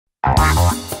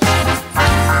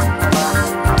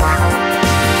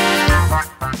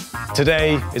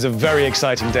Today is a very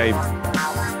exciting day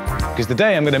because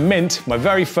today I'm going to mint my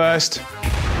very first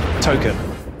token.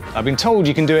 I've been told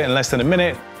you can do it in less than a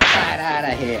minute. Get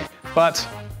out of here. But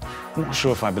I'm not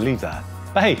sure if I believe that.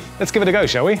 But hey, let's give it a go,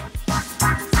 shall we?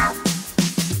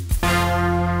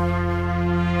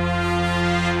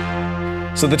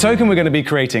 So the token we're going to be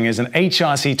creating is an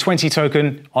HRC20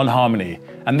 token on Harmony.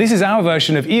 And this is our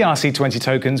version of ERC20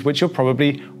 tokens, which you're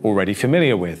probably already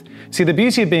familiar with. See, the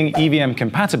beauty of being EVM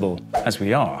compatible, as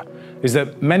we are, is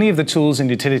that many of the tools and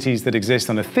utilities that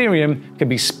exist on Ethereum can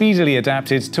be speedily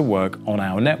adapted to work on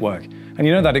our network. And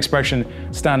you know that expression,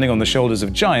 standing on the shoulders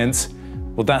of giants?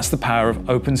 Well, that's the power of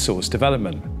open source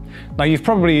development. Now, you've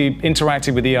probably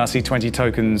interacted with ERC20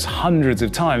 tokens hundreds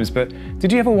of times, but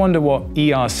did you ever wonder what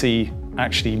ERC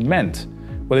actually meant?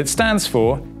 Well, it stands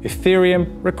for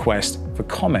Ethereum Request for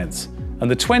Comments,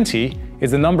 and the 20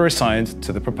 is the number assigned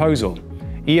to the proposal.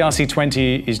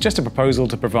 ERC20 is just a proposal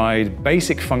to provide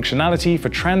basic functionality for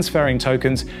transferring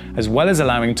tokens, as well as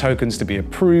allowing tokens to be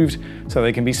approved so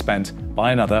they can be spent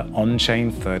by another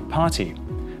on-chain third party.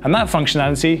 And that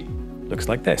functionality looks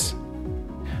like this.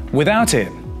 Without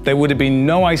it, there would have been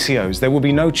no ICOs, there would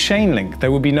be no Chainlink,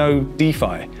 there would be no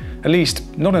DeFi, at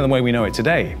least not in the way we know it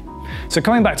today. So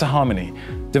coming back to Harmony,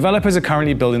 developers are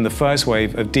currently building the first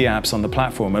wave of dApps on the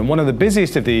platform, and one of the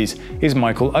busiest of these is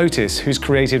Michael Otis, who's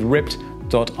created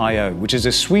repurpose.io, which is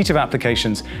a suite of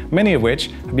applications, many of which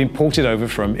have been ported over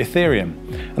from Ethereum.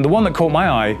 And the one that caught my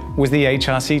eye was the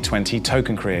HRC20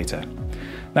 token creator.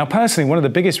 Now, personally, one of the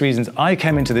biggest reasons I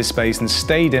came into this space and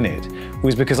stayed in it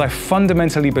was because I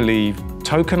fundamentally believe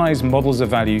tokenized models of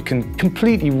value can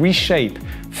completely reshape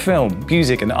film,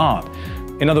 music, and art.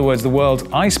 In other words, the world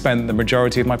I spent the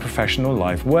majority of my professional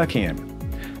life working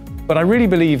in. But I really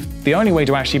believe the only way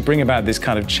to actually bring about this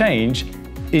kind of change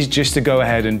is just to go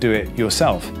ahead and do it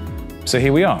yourself. So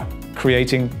here we are,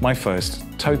 creating my first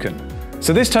token.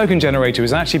 So this token generator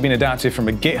has actually been adapted from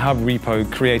a GitHub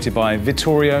repo created by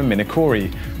Vittorio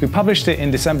Minacori, who published it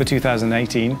in December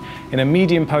 2018 in a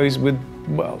Medium post with,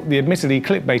 well, the admittedly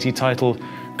clickbaity title,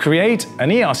 "Create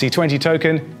an ERC20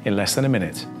 token in less than a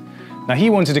minute." Now,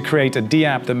 he wanted to create a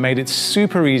dApp that made it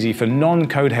super easy for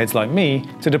non-code heads like me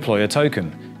to deploy a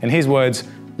token. In his words,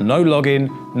 no login,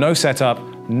 no setup,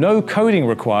 no coding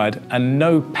required, and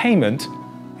no payment,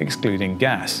 excluding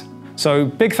gas. So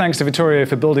big thanks to Vittorio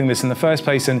for building this in the first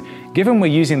place, and given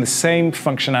we're using the same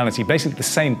functionality, basically the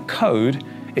same code,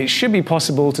 it should be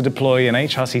possible to deploy an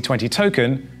HRC20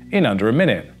 token in under a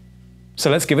minute.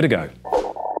 So let's give it a go.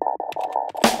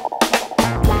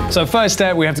 So first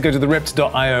step, we have to go to the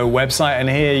repurpose.io website, and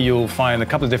here you'll find a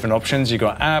couple of different options. You've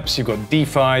got apps, you've got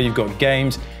DeFi, you've got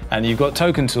games, and you've got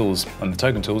token tools, and the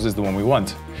token tools is the one we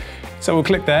want. So we'll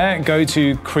click there, go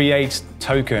to Create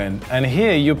Token, and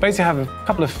here you'll basically have a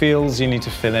couple of fields you need to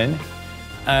fill in,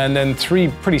 and then three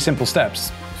pretty simple steps.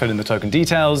 Fill in the token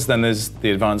details, then there's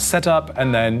the advanced setup,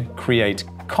 and then Create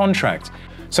Contract.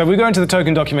 So if we go into the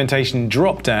token documentation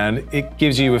drop-down, it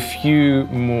gives you a few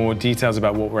more details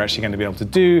about what we're actually going to be able to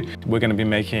do. We're going to be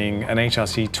making an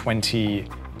HRC20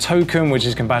 token, which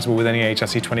is compatible with any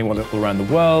HRC20 wallet all around the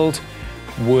world.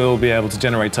 We'll be able to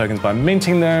generate tokens by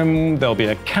minting them. There'll be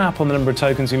a cap on the number of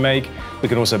tokens we make. We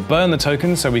can also burn the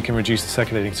tokens so we can reduce the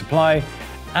circulating supply.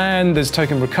 And there's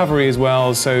token recovery as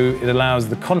well, so it allows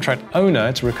the contract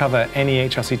owner to recover any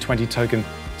HRC20 token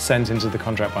sent into the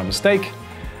contract by mistake.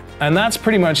 And that's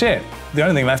pretty much it. The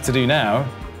only thing left to do now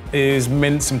is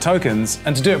mint some tokens.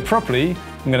 And to do it properly,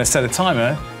 I'm going to set a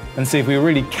timer and see if we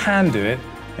really can do it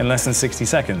in less than 60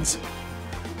 seconds.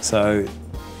 So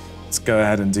let's go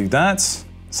ahead and do that.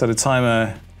 Set a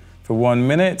timer for 1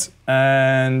 minute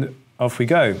and off we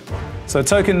go. So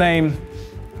token name,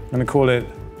 I'm going to call it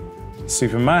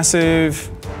Supermassive.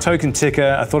 Token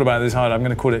ticker, I thought about this hard, I'm going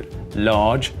to call it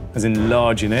large, as in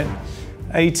large in it.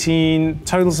 18,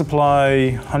 total supply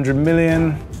 100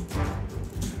 million,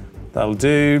 that'll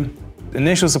do.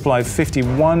 Initial supply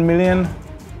 51 million,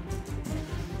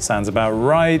 sounds about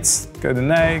right. Go to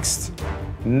next.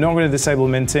 Not going to disable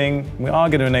minting, we are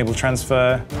going to enable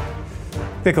transfer.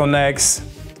 Click on next,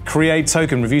 create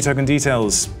token, review token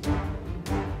details.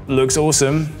 Looks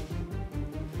awesome.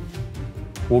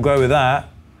 We'll go with that.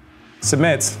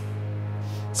 Submit.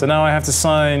 So now I have to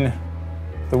sign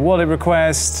the wallet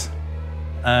request,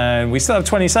 and we still have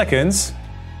 20 seconds.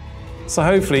 So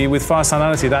hopefully with fast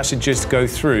finality that should just go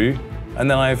through,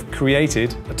 and then I've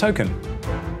created a token.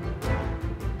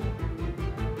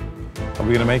 Are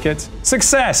we gonna make it?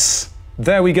 Success!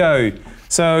 There we go.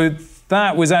 So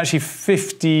that was actually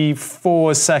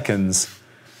 54 seconds.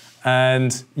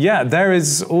 And yeah, there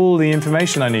is all the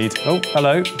information I need. Oh,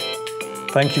 hello.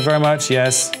 Thank you very much,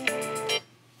 yes.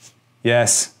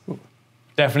 Yes,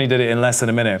 definitely did it in less than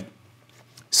a minute.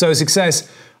 So success,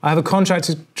 I have a contract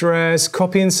address,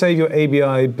 copy and save your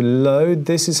ABI below.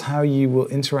 This is how you will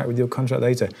interact with your contract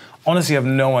later. Honestly, I have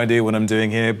no idea what I'm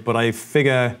doing here, but I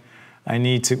figure I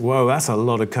need to, whoa, that's a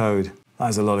lot of code.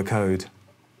 That's a lot of code.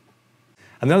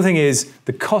 Another thing is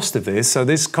the cost of this. So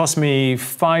this cost me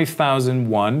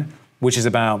 5,001, which is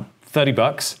about 30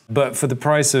 bucks. But for the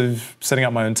price of setting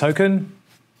up my own token,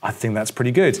 I think that's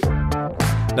pretty good.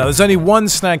 Now there's only one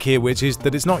snag here, which is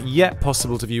that it's not yet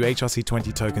possible to view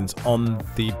HRC20 tokens on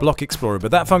the Block Explorer, but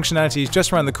that functionality is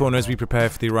just around the corner as we prepare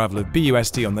for the arrival of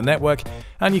BUSD on the network,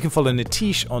 and you can follow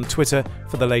Nitish on Twitter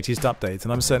for the latest updates,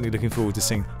 and I'm certainly looking forward to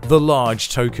seeing the large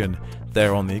token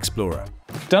there on the Explorer.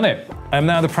 Done it! I'm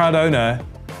now the proud owner,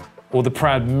 or the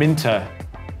proud minter,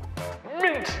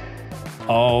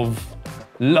 of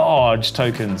large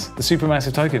tokens. The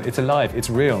supermassive token, it's alive, it's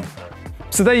real.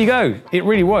 So there you go. It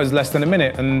really was less than a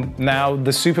minute, and now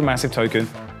the supermassive token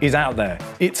is out there.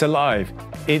 It's alive.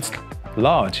 It's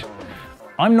large.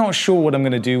 I'm not sure what I'm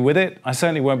going to do with it. I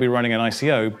certainly won't be running an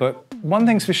ICO, but one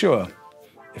thing's for sure.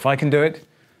 If I can do it,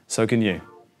 so can you.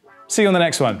 See you on the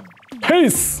next one.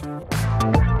 Peace!